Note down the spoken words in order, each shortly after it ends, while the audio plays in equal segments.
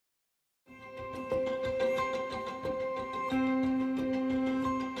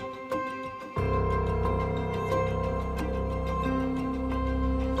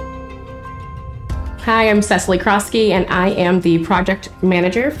Hi, I'm Cecily Krosky, and I am the project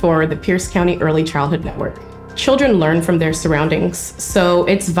manager for the Pierce County Early Childhood Network. Children learn from their surroundings, so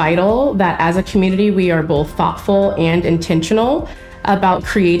it's vital that as a community we are both thoughtful and intentional about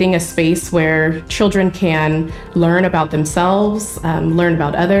creating a space where children can learn about themselves, learn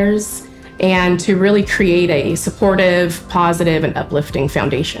about others, and to really create a supportive, positive, and uplifting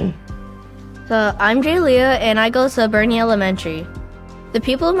foundation. So I'm Jay Leah, and I go to Bernie Elementary. The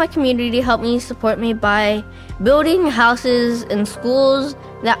people of my community help me support me by building houses and schools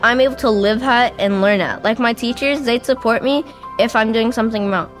that I'm able to live at and learn at. Like my teachers, they'd support me if I'm doing something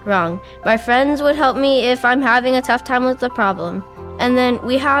wrong. My friends would help me if I'm having a tough time with a problem. And then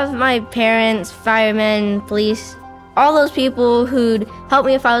we have my parents, firemen, police, all those people who'd help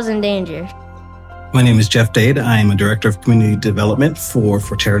me if I was in danger. My name is Jeff Dade. I am a director of community development for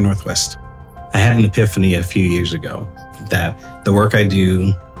Forterra Northwest. I had an epiphany a few years ago that the work I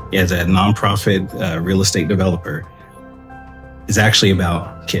do as a nonprofit real estate developer is actually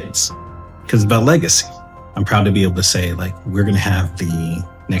about kids, because it's about legacy. I'm proud to be able to say, like, we're going to have the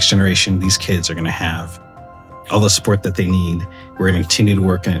next generation. These kids are going to have all the support that they need. We're going to continue to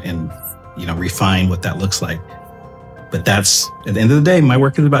work and refine what that looks like. But that's, at the end of the day, my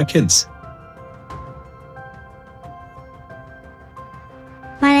work is about kids.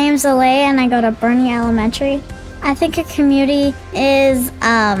 My name's Alea and I go to Bernie Elementary. I think a community is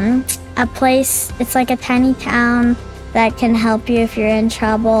a place, it's like a tiny town that can help you if you're in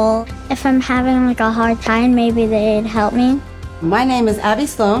trouble. If I'm having like a hard time, maybe they'd help me. My name is Abby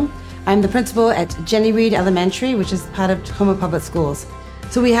Sloan. I'm the principal at Jenny Reed Elementary, which is part of Tacoma Public Schools.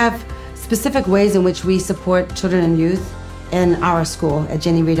 So we have specific ways in which we support children and youth in our school at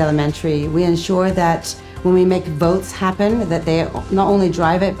Jenny Reed Elementary. We ensure that when we make votes happen, that they not only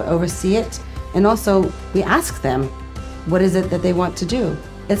drive it, but oversee it. And also, we ask them, what is it that they want to do?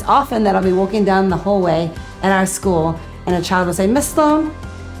 It's often that I'll be walking down the hallway at our school, and a child will say, Miss Sloan,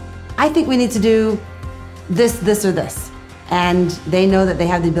 I think we need to do this, this, or this. And they know that they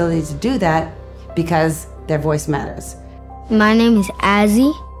have the ability to do that because their voice matters. My name is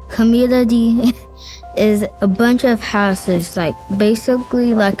Azzy. Community is a bunch of houses, like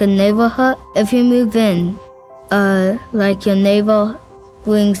basically like a neighbor hut. If you move in, like your neighbor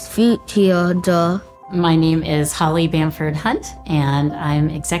brings food to your door. My name is Holly Bamford Hunt, and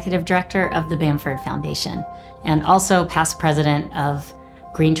I'm Executive Director of the Bamford Foundation, and also past president of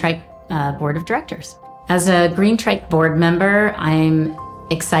Greentrike Board of Directors. As a Greentrike board member, I'm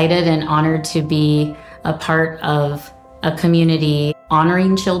excited and honored to be a part of a community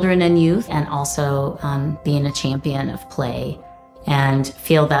honoring children and youth, and also being a champion of play, and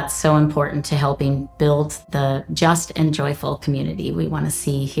feel that's so important to helping build the just and joyful community we want to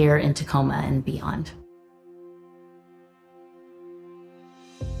see here in Tacoma and beyond.